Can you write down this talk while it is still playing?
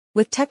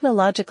With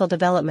technological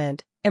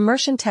development,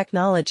 immersion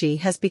technology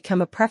has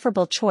become a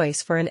preferable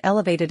choice for an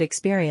elevated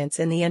experience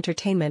in the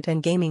entertainment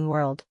and gaming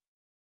world.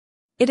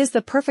 It is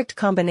the perfect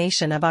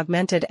combination of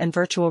augmented and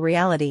virtual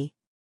reality.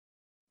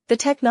 The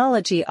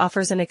technology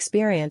offers an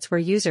experience where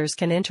users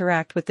can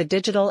interact with the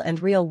digital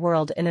and real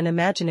world in an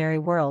imaginary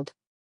world.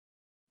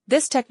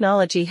 This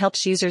technology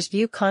helps users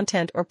view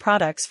content or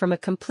products from a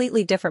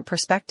completely different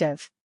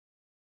perspective.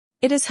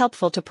 It is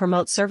helpful to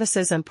promote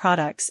services and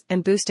products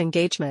and boost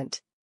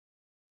engagement.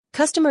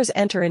 Customers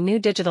enter a new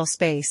digital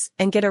space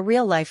and get a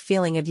real-life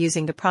feeling of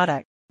using the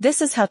product. This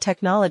is how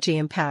technology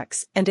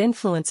impacts and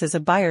influences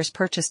a buyer's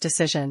purchase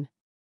decision.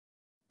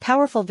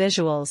 Powerful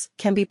visuals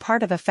can be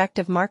part of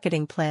effective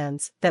marketing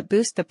plans that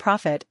boost the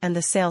profit and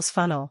the sales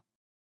funnel.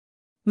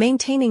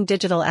 Maintaining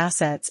digital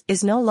assets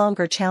is no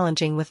longer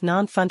challenging with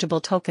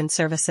non-fungible token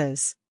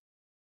services.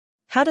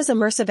 How does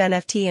immersive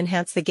NFT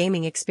enhance the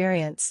gaming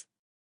experience?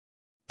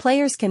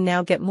 Players can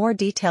now get more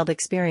detailed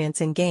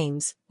experience in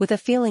games, with a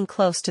feeling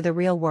close to the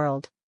real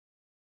world.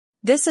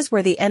 This is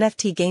where the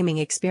NFT gaming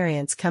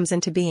experience comes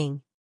into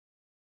being.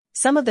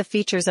 Some of the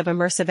features of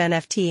immersive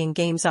NFT in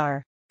games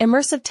are: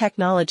 immersive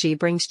technology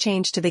brings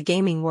change to the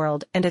gaming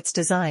world and its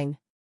design.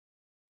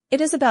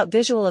 It is about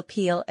visual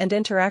appeal and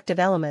interactive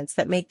elements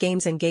that make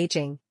games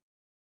engaging.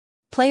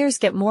 Players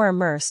get more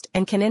immersed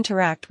and can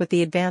interact with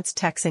the advanced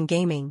techs in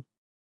gaming.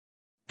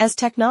 As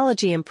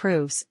technology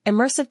improves,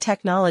 immersive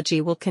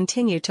technology will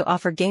continue to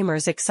offer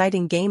gamers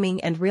exciting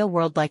gaming and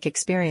real-world-like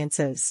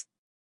experiences.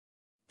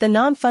 The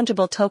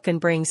non-fungible token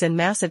brings in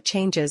massive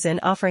changes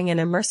in offering an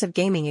immersive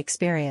gaming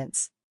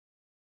experience.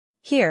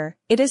 Here,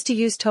 it is to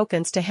use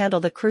tokens to handle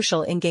the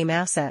crucial in-game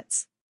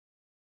assets.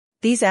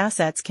 These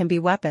assets can be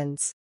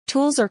weapons,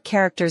 tools or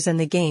characters in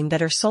the game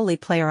that are solely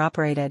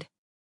player-operated.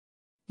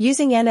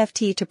 Using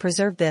NFT to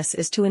preserve this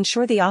is to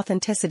ensure the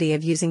authenticity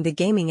of using the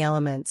gaming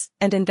elements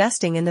and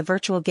investing in the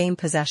virtual game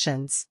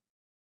possessions.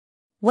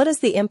 What is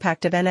the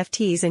impact of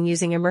NFTs in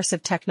using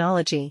immersive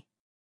technology?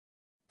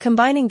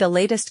 Combining the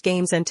latest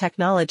games and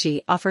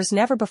technology offers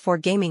never-before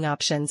gaming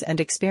options and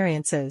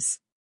experiences.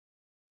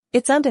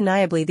 It's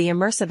undeniably the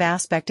immersive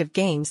aspect of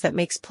games that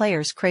makes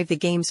players crave the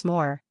games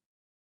more.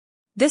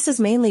 This is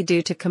mainly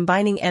due to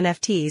combining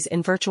NFTs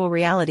in virtual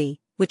reality,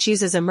 which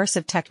uses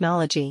immersive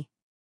technology.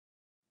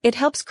 It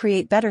helps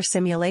create better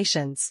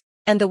simulations,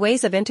 and the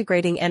ways of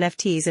integrating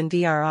NFTs in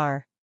VR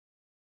are: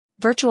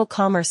 virtual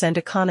commerce and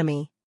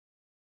economy.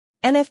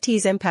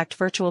 NFTs impact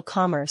virtual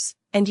commerce,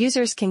 and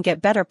users can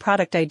get better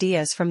product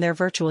ideas from their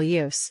virtual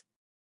use.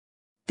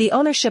 The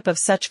ownership of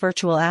such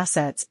virtual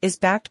assets is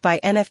backed by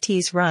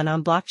NFTs run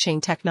on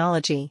blockchain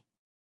technology.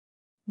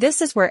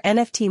 This is where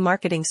NFT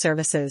marketing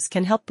services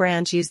can help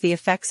brands use the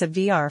effects of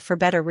VR for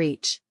better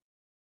reach.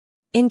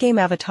 In-game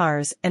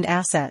avatars and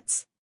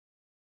assets.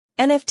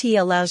 NFT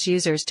allows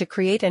users to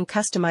create and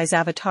customize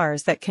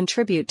avatars that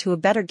contribute to a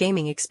better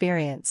gaming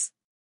experience.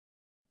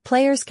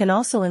 Players can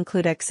also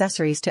include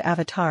accessories to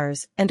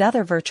avatars and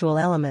other virtual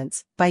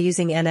elements by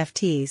using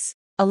NFTs,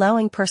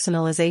 allowing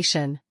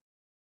personalization.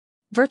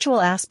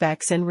 Virtual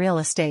aspects in real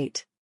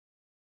estate.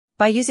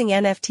 By using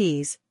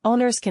NFTs,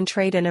 owners can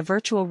trade in a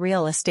virtual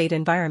real estate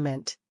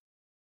environment.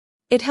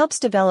 It helps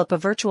develop a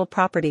virtual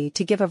property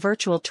to give a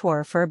virtual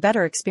tour for a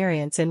better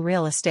experience in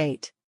real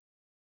estate.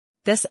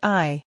 This